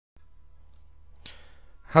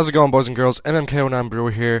How's it going, boys and girls? MMK09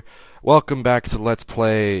 Brewer here. Welcome back to Let's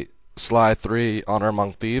Play Sly 3 Honor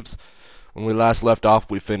Among Thieves. When we last left off,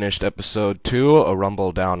 we finished episode 2, A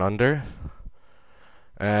Rumble Down Under.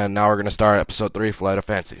 And now we're going to start episode 3, Flight of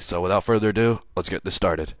Fancy. So without further ado, let's get this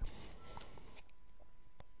started.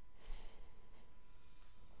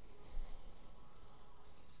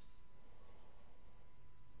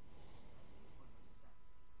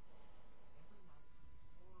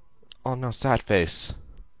 Oh no, sad face.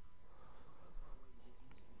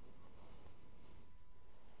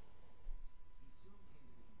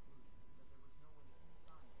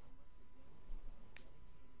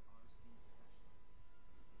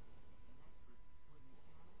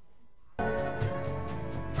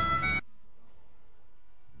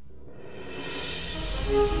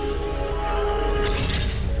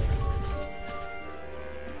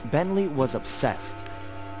 Bentley was obsessed.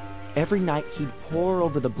 Every night he'd pore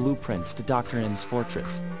over the blueprints to Dr. M's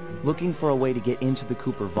fortress, looking for a way to get into the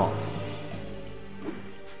Cooper vault.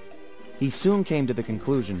 He soon came to the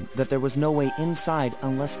conclusion that there was no way inside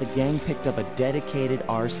unless the gang picked up a dedicated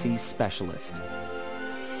RC specialist.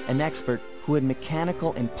 An expert who had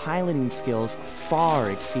mechanical and piloting skills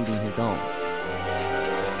far exceeding his own.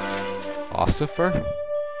 Ossifer?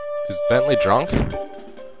 Is Bentley drunk?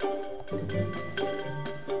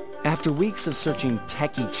 After weeks of searching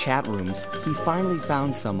techie chat rooms, he finally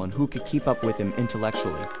found someone who could keep up with him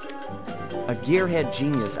intellectually. A gearhead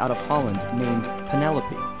genius out of Holland named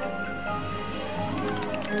Penelope.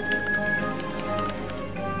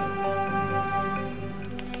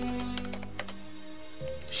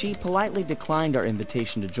 She politely declined our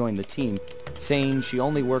invitation to join the team, saying she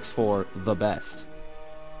only works for the best.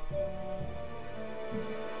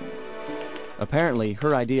 Apparently,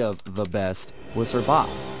 her idea of the best was her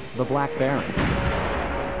boss, the Black Baron,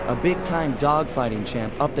 a big-time dogfighting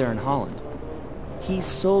champ up there in Holland. He's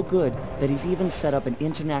so good that he's even set up an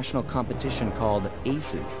international competition called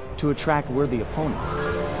ACES to attract worthy opponents.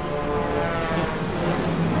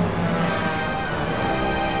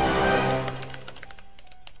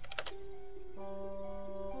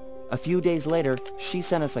 A few days later, she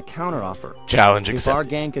sent us a counteroffer. Challenge If accepted. our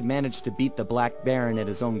gang could manage to beat the Black Baron at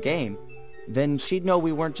his own game, then she'd know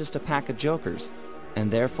we weren't just a pack of jokers,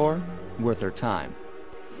 and therefore, worth her time.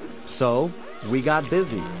 So, we got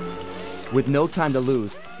busy. With no time to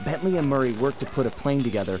lose, Bentley and Murray worked to put a plane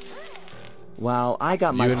together, while I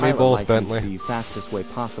got my You and me pilot both, license Bentley. the fastest way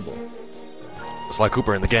possible. Sly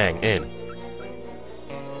Cooper and the gang in.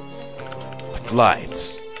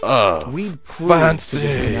 Flights of We'd proved to Fancy.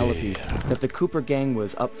 this Penelope that the Cooper gang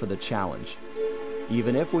was up for the challenge,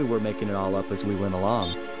 even if we were making it all up as we went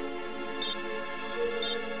along.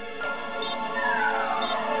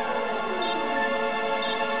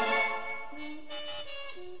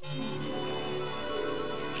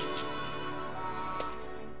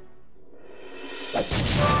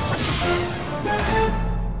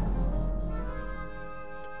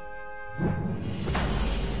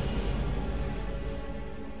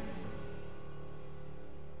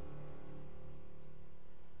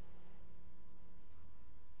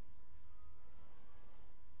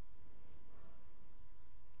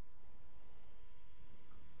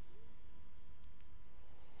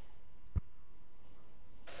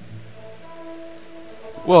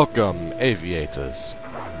 Welcome, aviators.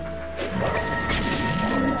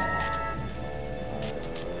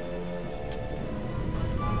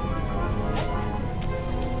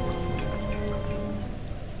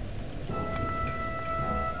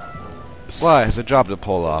 Sly has a job to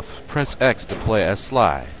pull off. Press X to play as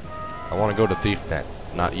Sly. I want to go to ThiefNet.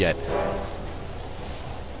 Not yet.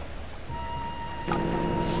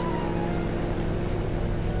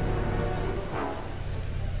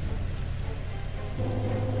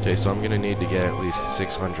 Okay, so I'm gonna need to get at least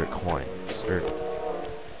 600 coins. I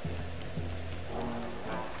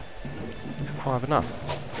don't have enough.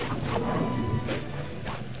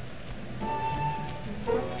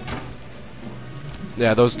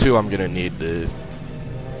 Yeah, those two I'm gonna need to...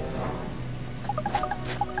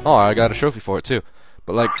 Oh, I got a trophy for it too.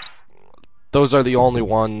 But like, those are the only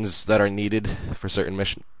ones that are needed for certain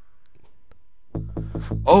missions.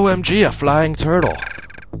 OMG, a flying turtle!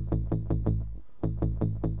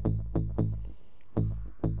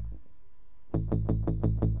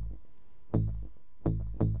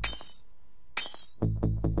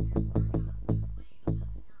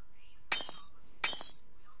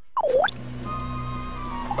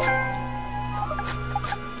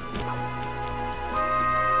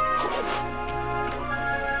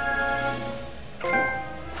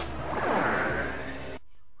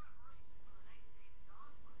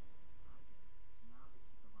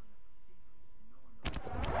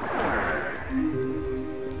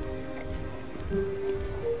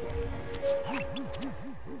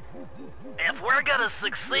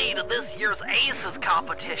 succeed in this year's Aces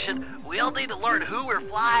competition, we'll need to learn who we're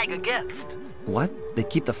flying against. What? They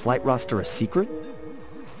keep the flight roster a secret?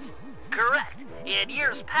 Correct. In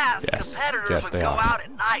years past, competitors would go out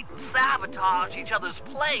at night and sabotage each other's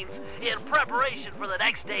planes in preparation for the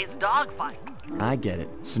next day's dogfight. I get it.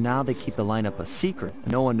 So now they keep the lineup a secret,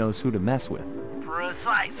 and no one knows who to mess with.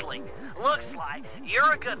 Precisely. Looks like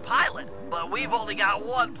you're a good pilot, but we've only got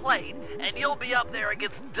one plane, and you'll be up there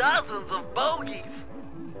against dozens of bogeys.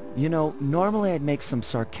 You know, normally I'd make some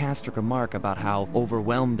sarcastic remark about how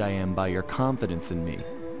overwhelmed I am by your confidence in me,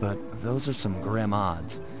 but those are some grim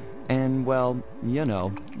odds. And, well, you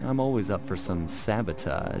know, I'm always up for some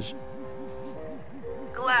sabotage.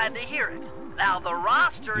 Glad to hear it. Now, the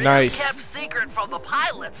roster Nice. is kept secret from the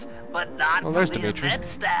pilots, but not Well, from there's the Dimitri. event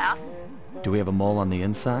staff. Do we have a mole on the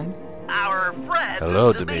inside? Our friend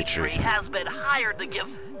Hello, Dimitri Dimitri. has been hired to give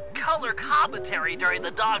color commentary during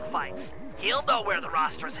the dogfights. He'll know where the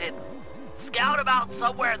roster's hidden. Scout him out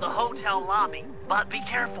somewhere in the hotel lobby, but be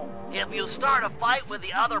careful. If you start a fight with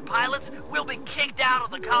the other pilots, we'll be kicked out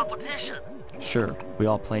of the competition. Sure, we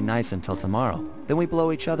all play nice until tomorrow. Then we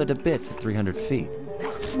blow each other to bits at 300 feet.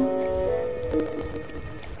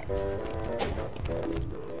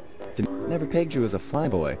 Never pegged you as a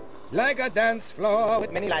flyboy. Like a dance floor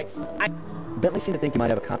with many lights. Bentley seemed to think you might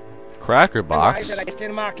have a Cracker Why box. did I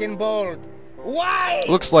question mark in bold? Why?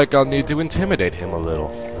 Looks like I'll need to intimidate him a little.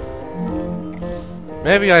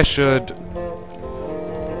 Maybe I should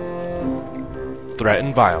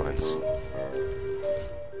threaten violence.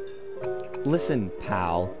 Listen,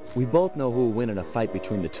 pal. We both know who will win in a fight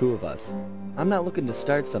between the two of us. I'm not looking to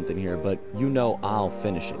start something here, but you know I'll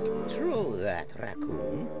finish it. True that,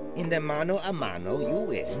 Raccoon. In the mano a mano, you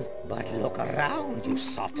win. But look around, you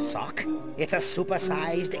soft sock. It's a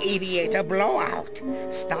supersized aviator blowout.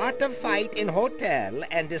 Start the fight in hotel,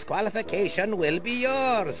 and disqualification will be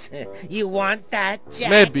yours. You want that, Jack?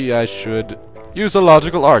 Maybe I should use a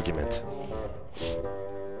logical argument.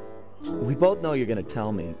 We both know you're gonna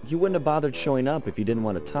tell me. You wouldn't have bothered showing up if you didn't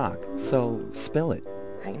want to talk. So, spill it.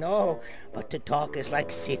 I know, but to talk is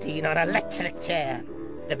like sitting on an electric chair.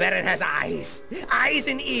 The Baron has eyes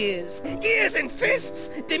and ears and fists.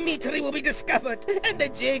 Dimitri will be discovered, and the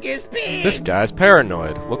jig is big. This guy's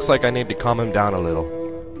paranoid. Looks like I need to calm him down a little.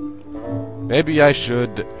 Maybe I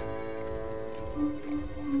should...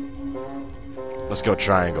 Let's go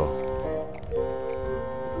triangle.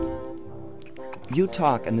 You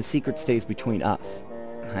talk and the secret stays between us.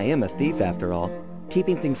 I am a thief after all.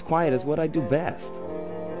 Keeping things quiet is what I do best.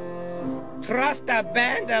 Trust a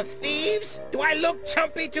band of thieves? Do I look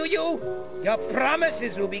chumpy to you? Your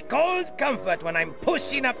promises will be cold comfort when I'm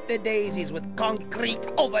pushing up the daisies with concrete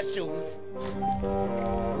overshoes.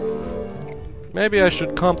 Maybe I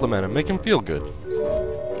should compliment him, make him feel good.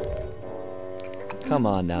 Come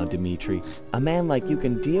on now, Dimitri. A man like you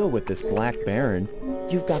can deal with this Black Baron.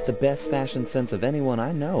 You've got the best fashion sense of anyone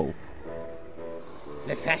I know.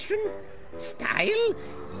 The fashion? Style?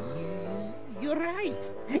 You're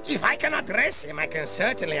right. If I cannot dress him, I can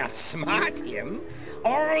certainly outsmart him.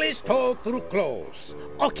 All is told through clothes.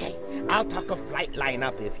 Okay, I'll talk a flight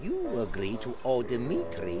lineup if you agree to owe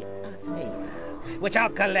Dimitri a favor, which I'll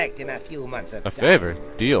collect in a few months of A time. favor?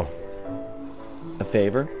 Deal. A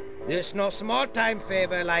favor? There's no small-time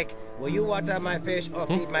favor like, will you water my fish or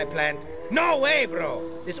feed my plant? No way,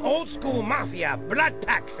 bro! This old-school mafia blood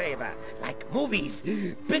pack favor, like movies,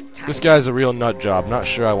 big time. This guy's a real nut job. Not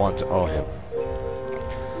sure I want to owe him.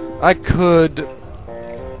 I could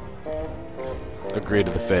agree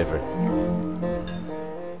to the favor.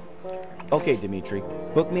 Okay, Dimitri.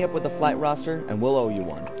 Hook me up with the flight roster and we'll owe you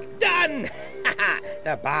one. Done!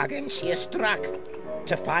 The bargain she is struck.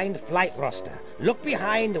 To find flight roster, look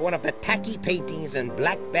behind one of the tacky paintings in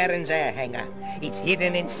Black Baron's air hangar. It's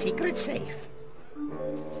hidden in secret safe.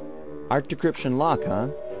 Art decryption lock, huh?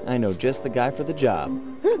 I know just the guy for the job.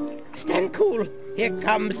 Stand cool. Here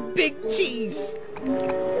comes Big Cheese.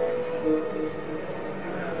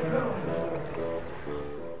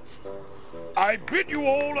 I bid you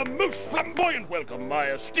all a most flamboyant welcome, my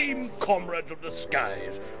esteemed comrades of the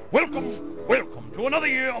skies. Welcome, welcome to another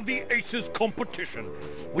year of the Aces competition.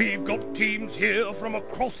 We've got teams here from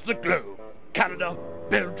across the globe. Canada,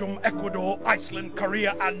 Belgium, Ecuador, Iceland,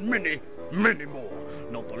 Korea, and many, many more.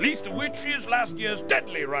 Not the least of which is last year's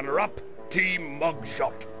deadly runner-up, Team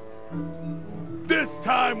Mugshot. This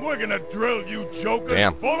time we're gonna drill you jokers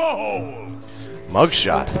Damn. full of holes.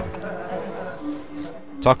 Mugshot.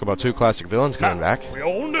 Talk about two classic villains coming Now, back. we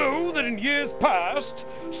all know that in years past,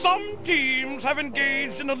 some teams have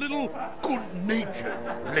engaged in a little good-natured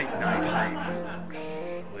late-night hijinks.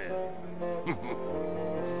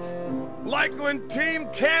 Like when Team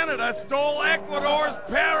Canada stole Ecuador's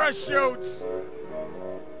parachutes.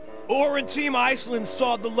 Or when Team Iceland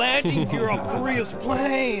sawed the landing gear on Korea's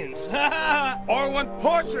planes. Or when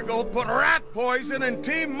Portugal put rat poison in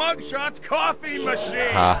Team Mugshot's coffee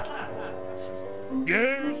machine. Ha.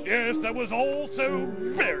 Yes, that was all so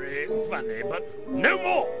very funny, but no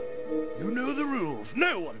more. You know the rules.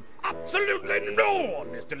 No one, absolutely no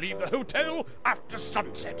one, is to leave the hotel after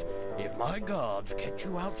sunset. If my guards catch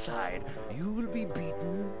you outside, you will be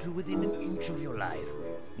beaten to within an inch of your life.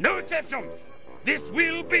 No exceptions. This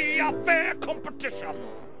will be a fair competition.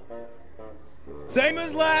 Same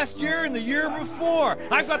as last year and the year before.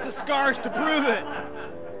 I've got the scars to prove it.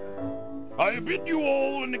 I bid you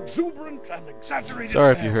all an exuberant and exaggerated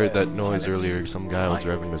Sorry if you heard that noise earlier. Some guy was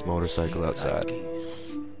revving his motorcycle outside.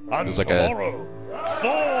 It was like a-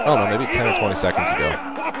 I don't know, maybe 10 or 20 seconds ago.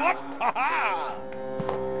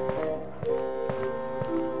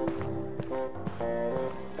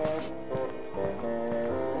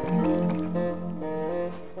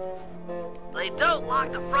 They don't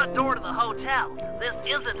lock the front door to the hotel. This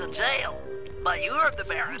isn't a jail. But you heard the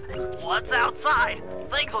Baron. Once outside,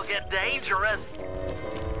 things will get dangerous.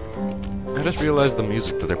 I just realized the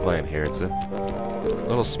music that they're playing here. It's a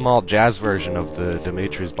little small jazz version of the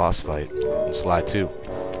Dimitri's boss fight in Sly 2.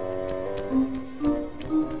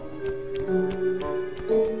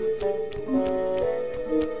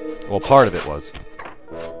 Well, part of it was.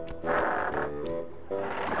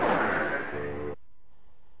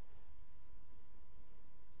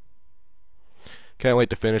 Can't wait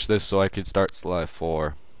to finish this so I can start Sly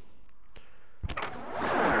 4.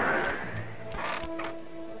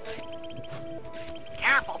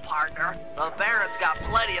 Careful, partner. The Baron's got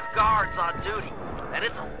plenty of guards on duty, and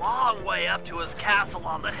it's a long way up to his castle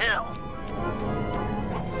on the hill.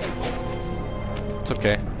 It's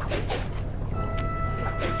okay.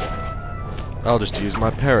 I'll just use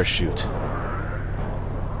my parachute.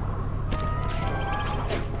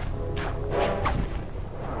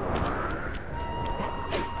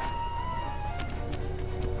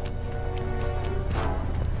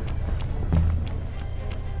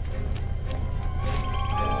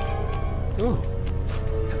 Ooh.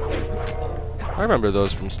 I remember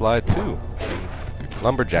those from Sly 2.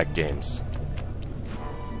 Lumberjack games.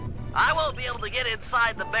 I won't be able to get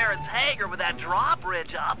inside the Baron's hangar with that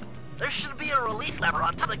drawbridge up. There should be a release lever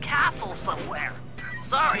on top of the castle somewhere.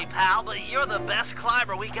 Sorry, pal, but you're the best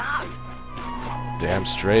climber we got. Damn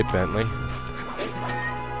straight, Bentley.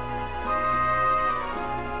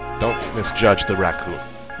 Don't misjudge the raccoon.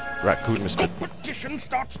 Raccoon misjudge. Competition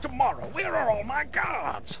starts tomorrow. Where are all my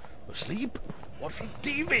guards? Asleep? Watching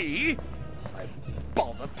TV? I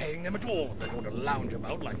bother paying them at all if they're going to lounge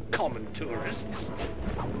about like common tourists.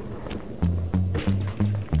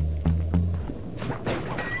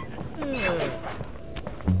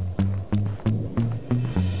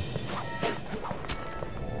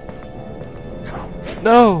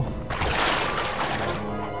 No!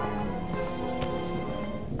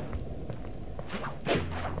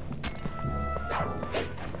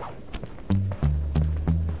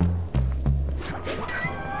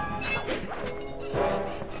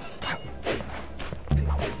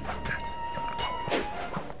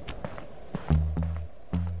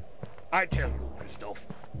 I tell you, Christoph,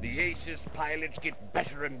 the Aces pilots get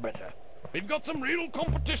better and better. We've got some real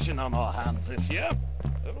competition on our hands this year.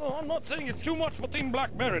 I'm not saying it's too much for Team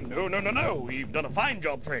Black Baron. No. We've done a fine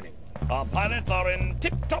job training. Our pilots are in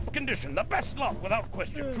tip-top condition, the best lot, without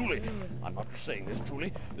question, truly. I'm not just saying this,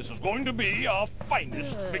 truly. This is going to be our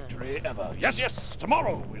finest victory ever. Yes,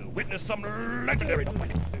 tomorrow we'll witness some legendary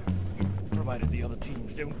fighting. Provided the other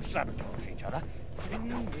teams don't sabotage each other. Then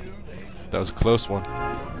will they... That was a close one.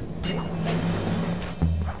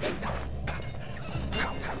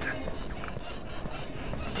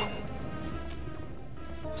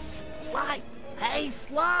 Sly! Hey,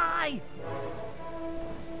 Sly!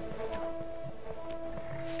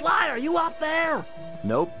 Sly, are you up there?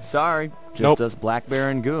 Nope, sorry. Just Nope. us Black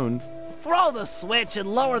Baron goons. Throw the switch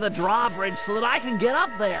and lower the drawbridge so that I can get up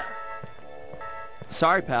there.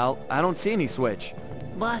 Sorry, pal. I don't see any switch.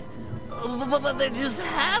 But there just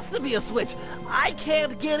has to be a switch. I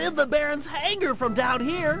can't get in the Baron's hangar from down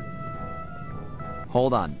here.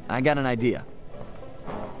 Hold on. I got an idea.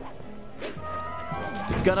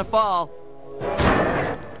 It's gonna fall.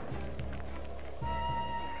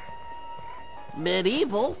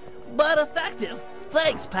 Medieval, but effective.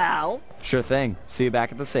 Thanks, pal. Sure thing. See you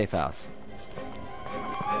back at the safe house.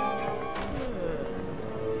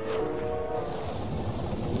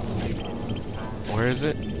 Where is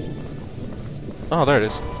it? Oh, there it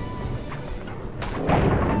is.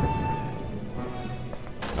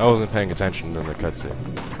 I wasn't paying attention in the cutscene.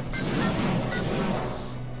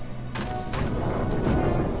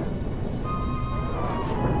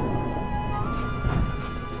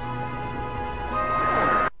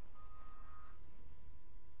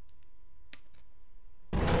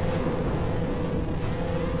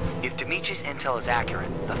 If Dimitri's intel is accurate,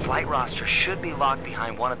 the flight roster should be locked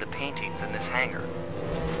behind one of the paintings in this hangar.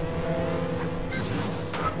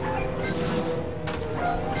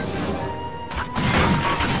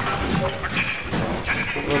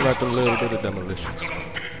 Feel like a little bit of demolitions. Big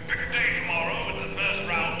day tomorrow. It's the first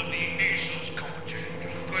round of the Aces competition.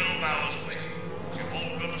 Just 12 hours away. You've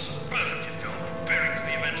all got a superlative job preparing for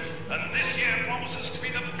the event, and this year promises to be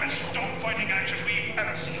the best dogfighting action we've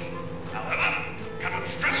ever seen. However, cannot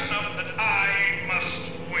stress enough that I must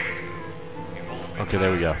win. Okay,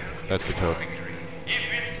 there we go. That's the code. If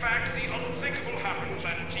in fact the unthinkable happens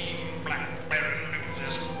and Team Black Baron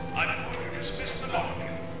loses, I'm going to dismiss the lot of you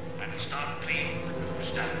and start cleaning the new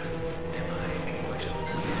staff. Am I being poisoned?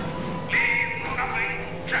 Leave nothing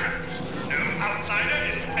to chance. No outsider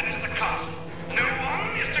is to enter the castle. No one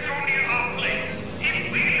is to go near our place. If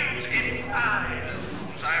we lose, if I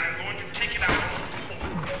lose, I'm going to take it out.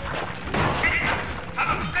 Have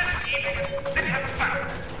a pleasant evening. Let's have fun.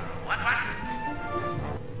 What?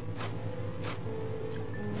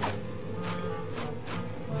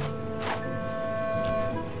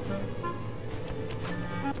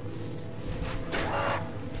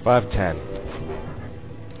 5:10.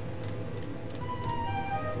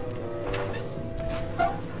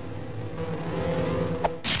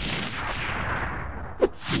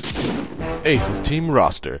 Aces team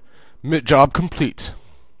roster. Job complete.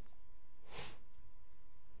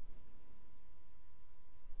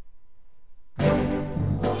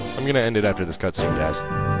 I'm gonna end it after this cutscene, guys.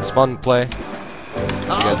 It's fun to play. See you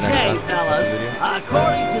guys next time. Fellas,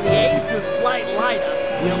 according to the Aces flight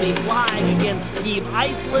lineup, we'll be flying against Team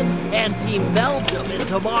Iceland and Team Belgium in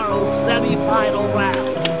tomorrow's semi-final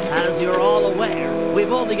round. As you're all aware,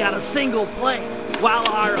 we've only got a single plane, while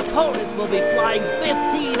our opponents will be flying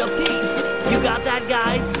 15 apiece. You got that,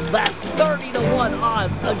 guys? That's 30-to-1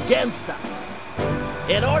 odds against us.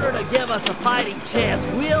 In order to give us a fighting chance,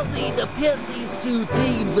 we'll need to pit these two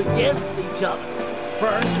teams against each other.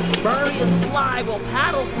 First, Murray and Sly will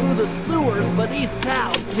paddle through the sewers beneath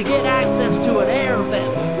town to get access to an air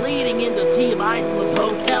vent leading into Team Iceland's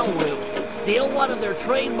hotel room. Steal one of their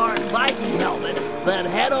trademark Viking helmets, then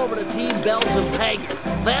head over to Team Belgium's hangar.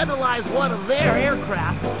 Vandalize one of their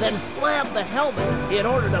aircraft, then flab the helmet in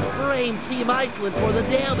order to frame Team Iceland for the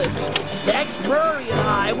damage. Next, Murray and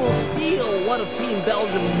I will steal one of Team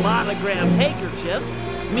Belgium's monogrammed handkerchiefs.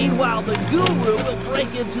 Meanwhile, the Guru will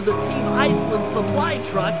break into the Team Iceland supply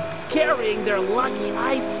truck carrying their lucky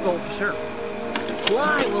ice sculpture.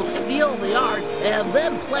 Sly will steal the art and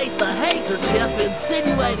then place the handkerchief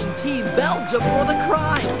insinuating Team Belgium for the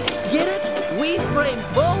crime. Get it? We frame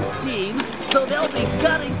both teams so they'll be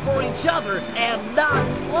gunning for each other and not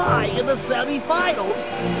Sly in the semi-finals.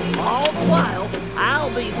 All the while,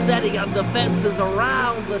 I'll be setting up defenses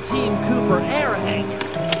around the Team Cooper air hangar.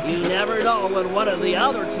 You never know when one of the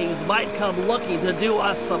other teams might come looking to do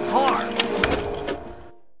us some harm.